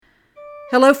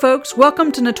Hello, folks.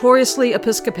 Welcome to Notoriously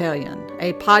Episcopalian,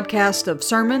 a podcast of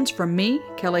sermons from me,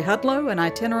 Kelly Hudlow, an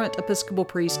itinerant Episcopal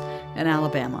priest in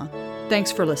Alabama. Thanks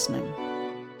for listening.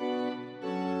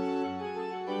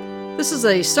 This is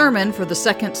a sermon for the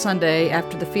second Sunday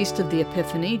after the Feast of the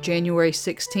Epiphany, January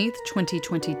 16th,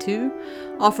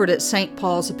 2022, offered at St.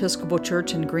 Paul's Episcopal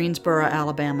Church in Greensboro,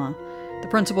 Alabama. The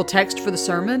principal text for the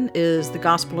sermon is the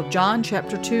Gospel of John,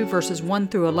 chapter 2, verses 1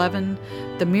 through 11,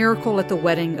 the miracle at the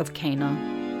wedding of Cana.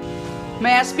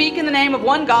 May I speak in the name of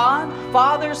one God,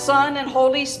 Father, Son, and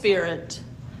Holy Spirit.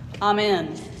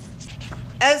 Amen.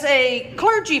 As a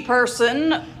clergy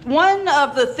person, one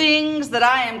of the things that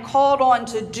I am called on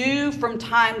to do from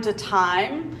time to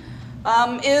time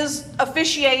is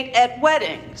officiate at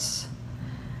weddings.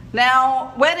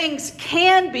 Now, weddings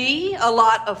can be a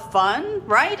lot of fun,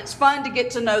 right? It's fun to get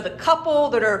to know the couple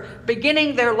that are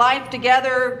beginning their life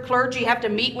together. Clergy have to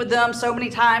meet with them so many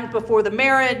times before the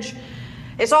marriage.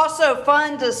 It's also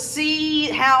fun to see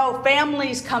how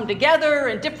families come together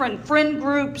and different friend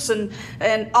groups and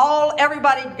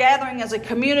everybody gathering as a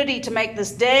community to make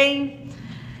this day.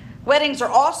 Weddings are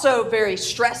also very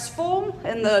stressful.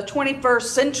 In the 21st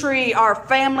century, our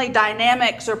family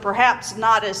dynamics are perhaps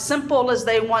not as simple as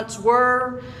they once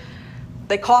were.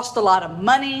 They cost a lot of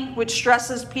money, which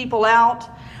stresses people out.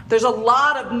 There's a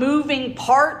lot of moving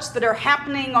parts that are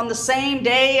happening on the same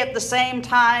day at the same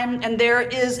time, and there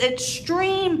is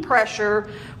extreme pressure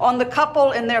on the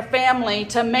couple and their family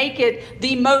to make it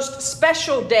the most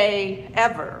special day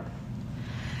ever.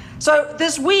 So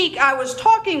this week I was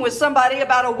talking with somebody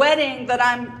about a wedding that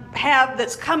I have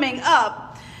that's coming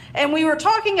up, and we were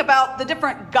talking about the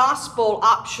different gospel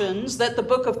options that the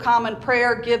Book of Common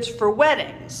Prayer gives for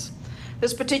weddings.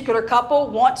 This particular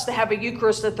couple wants to have a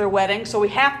Eucharist at their wedding, so we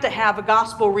have to have a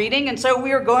gospel reading. And so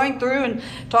we are going through and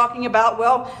talking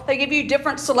about, they give you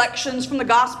different selections from the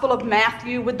Gospel of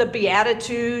Matthew with the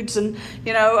Beatitudes and,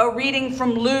 a reading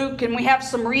from Luke, and we have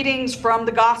some readings from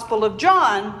the Gospel of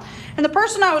John. And the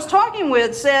person I was talking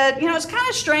with said, it's kind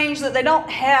of strange that they don't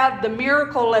have the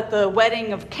miracle at the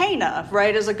wedding of Cana,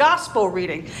 right, as a gospel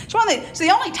reading. It's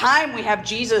the only time we have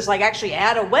Jesus actually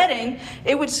at a wedding.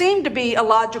 It would seem to be a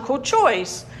logical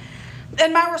choice.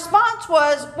 And my response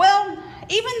was,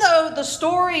 even though the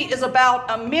story is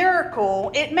about a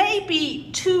miracle, it may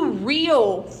be too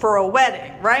real for a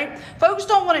wedding, right? Folks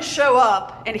don't want to show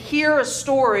up and hear a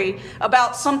story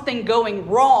about something going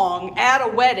wrong at a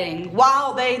wedding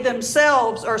while they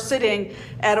themselves are sitting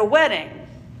at a wedding.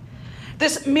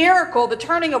 This miracle, the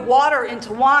turning of water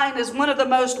into wine, is one of the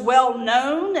most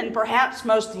well-known and perhaps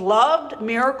most loved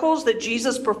miracles that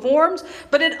Jesus performs,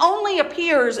 but it only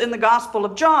appears in the Gospel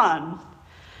of John.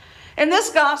 In this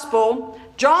gospel,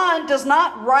 John does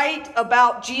not write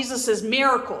about Jesus'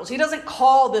 miracles. He doesn't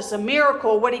call this a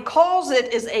miracle. What he calls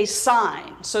it is a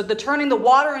sign. So the turning the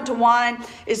water into wine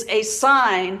is a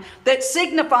sign that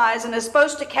signifies and is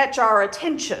supposed to catch our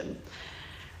attention.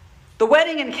 The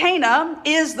wedding in Cana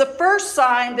is the first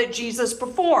sign that Jesus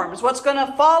performs. What's going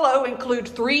to follow include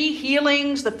 3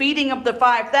 healings, the feeding of the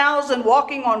 5,000,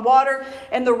 walking on water,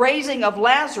 and the raising of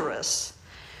Lazarus.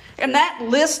 In that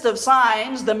list of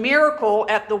signs, the miracle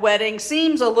at the wedding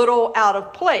seems a little out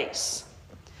of place,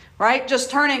 right? Just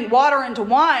turning water into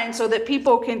wine so that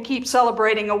people can keep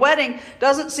celebrating a wedding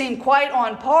doesn't seem quite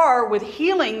on par with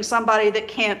healing somebody that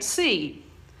can't see.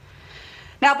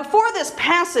 Now, before this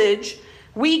passage,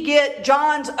 we get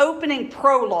John's opening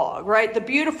prologue, right? The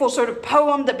beautiful sort of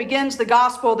poem that begins the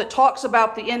gospel that talks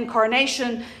about the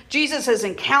incarnation. Jesus has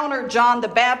encountered John the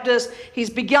Baptist. He's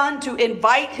begun to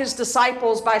invite his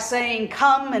disciples by saying,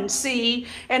 "Come and see."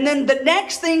 And then the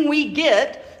next thing we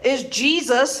get is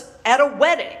Jesus at a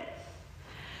wedding.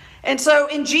 And so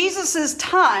in Jesus'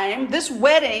 time, this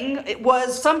wedding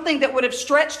was something that would have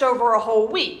stretched over a whole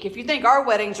week. If you think our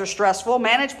weddings are stressful,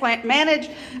 imagine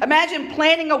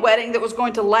planning a wedding that was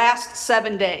going to last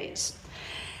 7 days.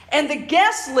 And the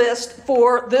guest list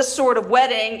for this sort of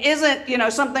wedding isn't,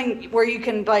 something where you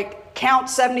can count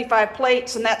 75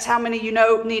 plates and that's how many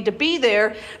need to be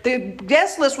there. The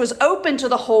guest list was open to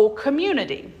the whole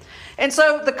community. And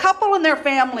so the couple and their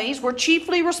families were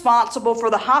chiefly responsible for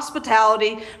the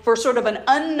hospitality for sort of an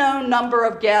unknown number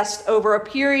of guests over a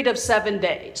period of 7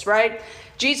 days, right?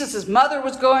 Jesus' mother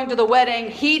was going to the wedding.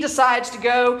 He decides to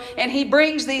go, and he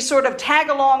brings these sort of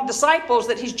tag-along disciples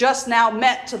that he's just now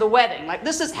met to the wedding.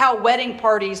 This is how wedding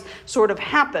parties sort of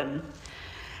happen.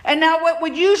 And now what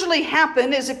would usually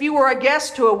happen is if you were a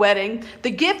guest to a wedding, the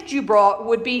gift you brought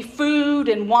would be food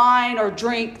and wine or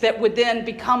drink that would then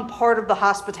become part of the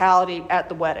hospitality at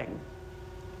the wedding.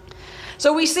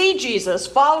 So we see Jesus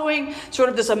following sort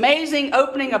of this amazing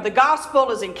opening of the gospel,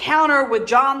 his encounter with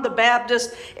John the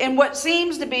Baptist, in what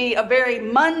seems to be a very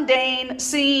mundane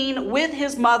scene with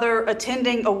his mother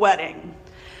attending a wedding.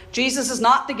 Jesus is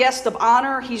not the guest of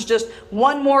honor. He's just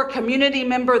one more community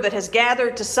member that has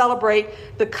gathered to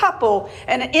celebrate the couple.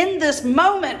 And in this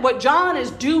moment, what John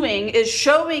is doing is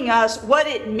showing us what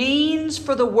it means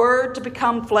for the Word to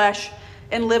become flesh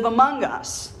and live among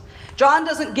us. John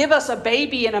doesn't give us a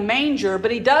baby in a manger,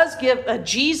 but he does give a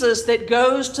Jesus that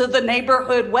goes to the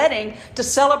neighborhood wedding to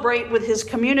celebrate with his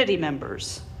community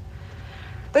members.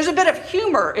 There's a bit of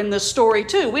humor in this story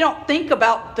too. We don't think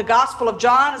about the Gospel of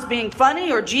John as being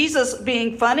funny or Jesus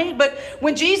being funny, but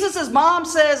when Jesus' mom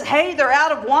says, "Hey, they're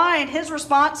out of wine," his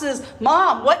response is,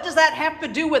 "Mom, what does that have to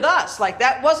do with us? Like,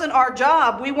 that wasn't our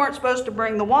job. We weren't supposed to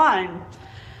bring the wine."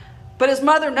 But his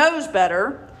mother knows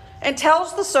better and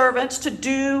tells the servants to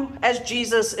do as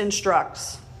Jesus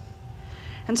instructs.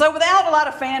 And so without a lot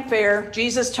of fanfare,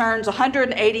 Jesus turns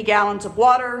 180 gallons of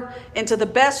water into the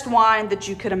best wine that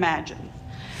you could imagine.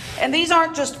 And these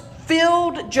aren't just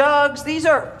filled jugs. These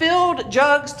are filled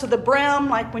jugs to the brim,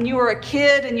 like when you were a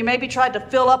kid and you maybe tried to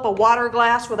fill up a water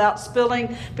glass without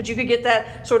spilling, but you could get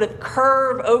that sort of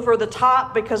curve over the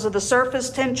top because of the surface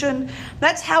tension.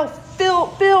 That's how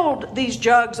filled these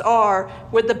jugs are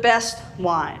with the best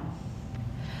wine.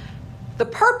 The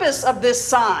purpose of this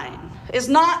sign is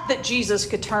not that Jesus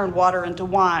could turn water into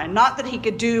wine, not that he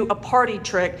could do a party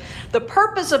trick. The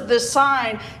purpose of this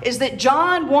sign is that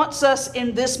John wants us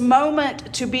in this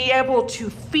moment to be able to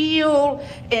feel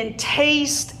and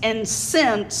taste and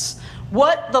sense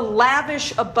what the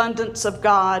lavish abundance of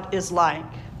God is like.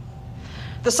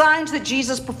 The signs that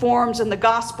Jesus performs in the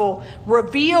gospel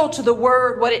reveal to the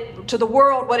world what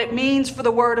it means for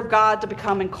the Word of God to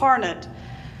become incarnate.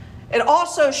 It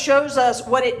also shows us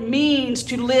what it means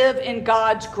to live in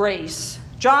God's grace.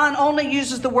 John only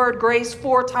uses the word grace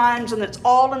 4 times, and it's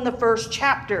all in the first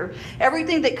chapter.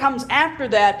 Everything that comes after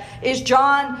that is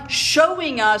John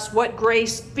showing us what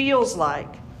grace feels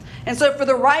like. And so for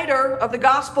the writer of the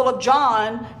Gospel of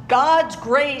John, God's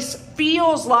grace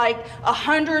feels like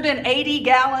 180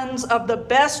 gallons of the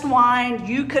best wine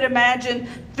you could imagine,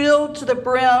 filled to the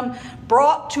brim,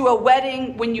 brought to a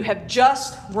wedding when you have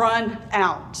just run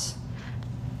out.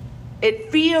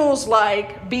 It feels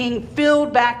like being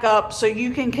filled back up so you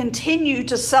can continue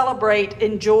to celebrate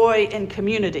in joy and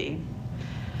community.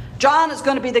 John is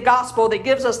going to be the gospel that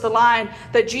gives us the line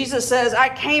that Jesus says, "I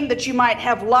came that you might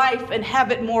have life and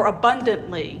have it more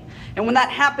abundantly." And when that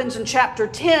happens in chapter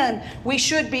 10, we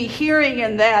should be hearing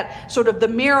in that sort of the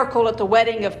miracle at the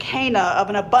wedding of Cana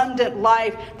of an abundant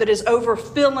life that is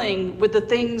overfilling with the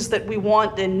things that we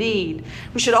want and need.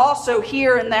 We should also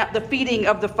hear in that the feeding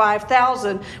of the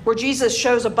 5,000, where Jesus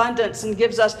shows abundance and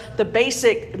gives us the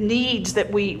basic needs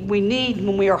that we need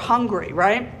when we are hungry,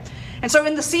 right? And so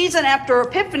in the season after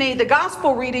Epiphany, the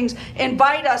gospel readings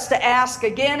invite us to ask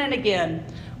again and again,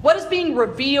 what is being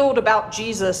revealed about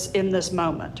Jesus in this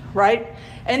moment, right?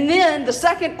 And then the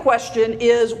second question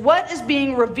is, what is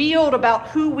being revealed about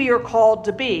who we are called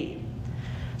to be?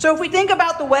 So if we think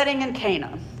about the wedding in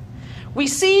Cana, we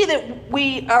see that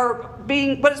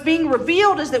what is being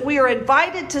revealed is that we are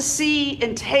invited to see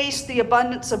and taste the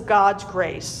abundance of God's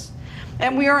grace.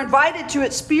 And we are invited to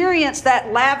experience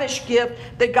that lavish gift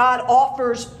that God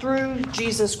offers through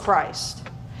Jesus Christ.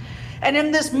 And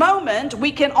in this moment,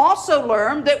 we can also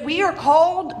learn that we are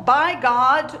called by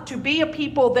God to be a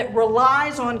people that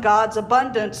relies on God's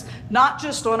abundance, not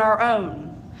just on our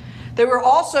own. That we're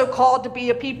also called to be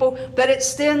a people that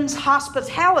extends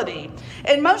hospitality.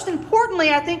 And most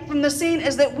importantly, I think from the scene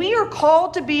is that we are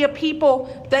called to be a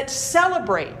people that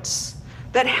celebrates,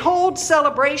 that hold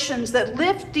celebrations, that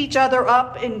lift each other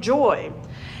up in joy.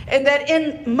 And that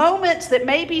in moments that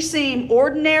maybe seem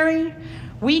ordinary,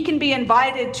 we can be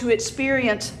invited to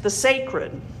experience the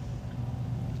sacred.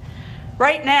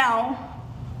 Right now,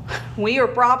 we are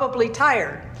probably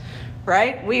tired,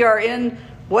 right? We are in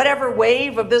whatever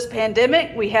wave of this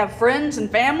pandemic. We have friends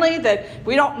and family that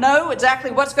we don't know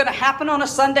exactly what's going to happen on a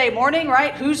Sunday morning,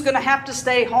 right? Who's going to have to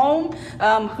stay home?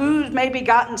 Who's maybe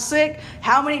gotten sick?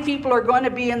 How many people are going to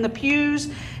be in the pews?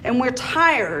 And we're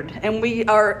tired, and we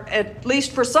are, at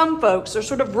least for some folks, are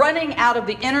sort of running out of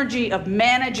the energy of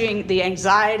managing the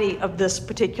anxiety of this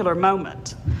particular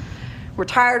moment. We're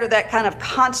tired of that kind of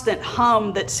constant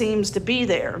hum that seems to be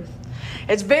there.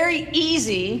 It's very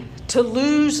easy to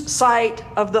lose sight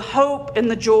of the hope and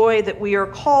the joy that we are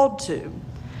called to.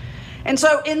 And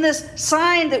so in this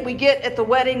sign that we get at the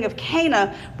wedding of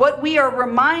Cana, what we are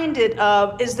reminded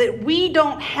of is that we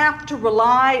don't have to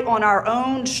rely on our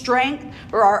own strength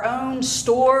or our own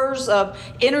stores of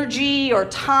energy or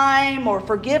time or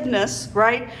forgiveness,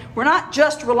 right? We're not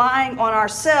just relying on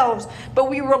ourselves, but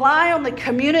we rely on the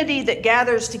community that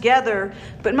gathers together.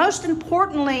 But most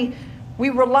importantly, we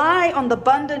rely on the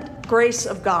abundant grace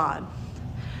of God,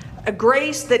 a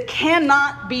grace that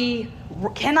cannot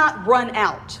run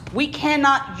out. We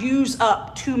cannot use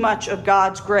up too much of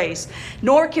God's grace,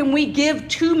 nor can we give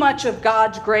too much of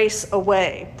God's grace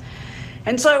away.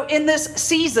 And so in this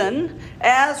season,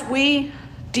 as we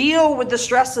deal with the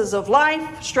stresses of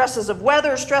life, stresses of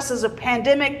weather, stresses of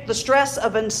pandemic, the stress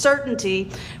of uncertainty,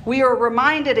 we are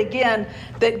reminded again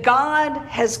that God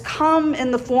has come in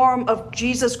the form of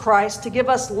Jesus Christ to give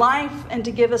us life and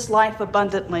to give us life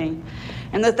abundantly.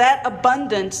 And that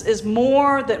abundance is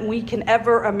more than we can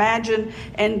ever imagine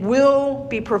and will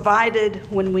be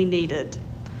provided when we need it.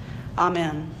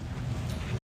 Amen.